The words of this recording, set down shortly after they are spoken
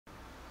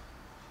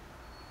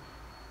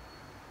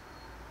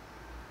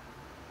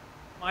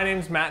My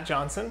name's Matt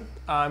Johnson.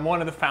 I'm one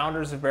of the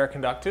founders of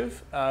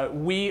Conductive.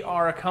 We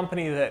are a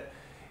company that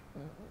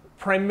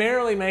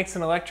primarily makes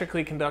an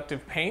electrically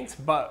conductive paint,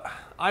 but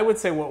I would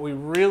say what we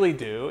really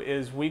do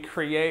is we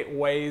create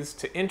ways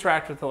to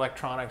interact with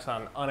electronics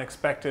on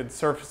unexpected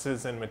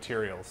surfaces and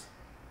materials.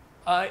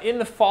 In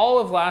the fall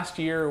of last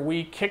year,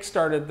 we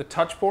kickstarted the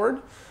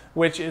TouchBoard,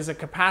 which is a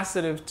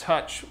capacitive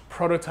touch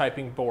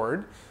prototyping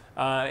board.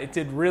 It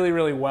did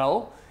really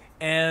well,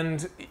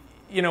 and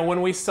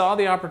when we saw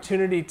the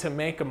opportunity to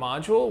make a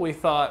module, we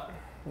thought,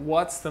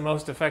 what's the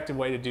most effective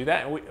way to do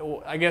that?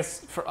 And I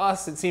guess for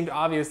us, it seemed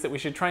obvious that we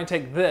should try and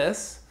take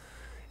this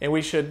and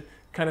we should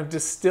kind of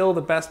distill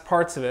the best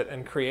parts of it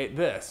and create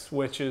this,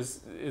 which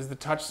is the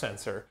touch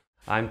sensor.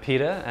 I'm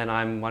Peter, and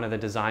I'm one of the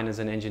designers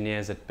and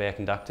engineers at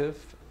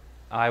Conductive.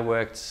 I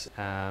worked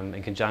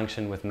in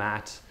conjunction with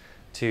Matt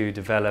to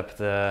develop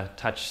the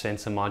touch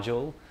sensor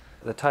module.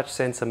 The touch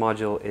sensor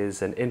module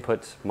is an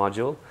input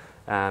module,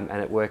 and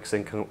it works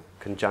in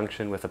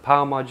conjunction with a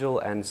power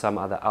module and some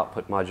other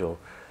output module.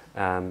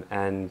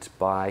 And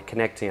by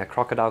connecting a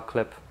crocodile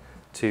clip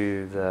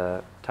to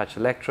the touch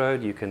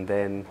electrode, you can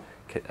then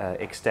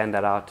extend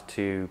that out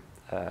to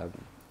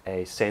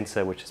a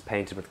sensor which is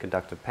painted with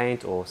conductive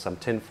paint or some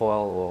tin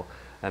foil or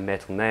a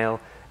metal nail,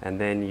 and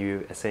then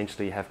you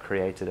essentially have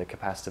created a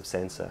capacitive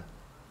sensor.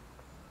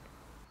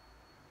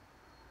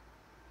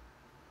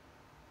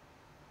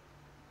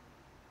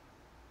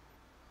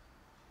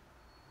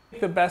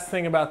 The best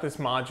thing about this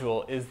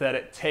module is that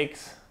it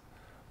takes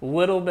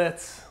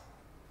littlebits'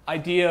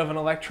 idea of an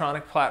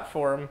electronic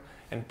platform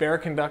and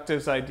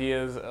Conductive's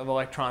ideas of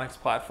electronics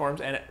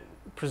platforms, and it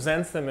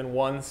presents them in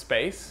one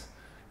space.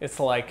 It's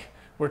like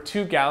we're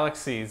two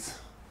galaxies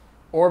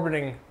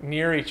orbiting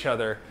near each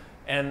other,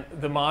 and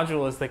the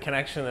module is the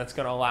connection that's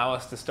going to allow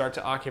us to start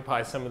to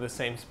occupy some of the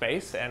same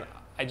space, and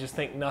I just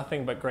think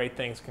nothing but great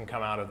things can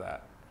come out of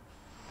that.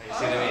 You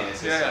see what I mean?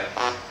 It's just like...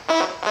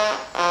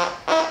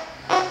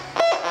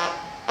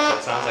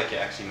 It sounds like you're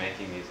actually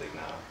making music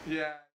now. Yeah.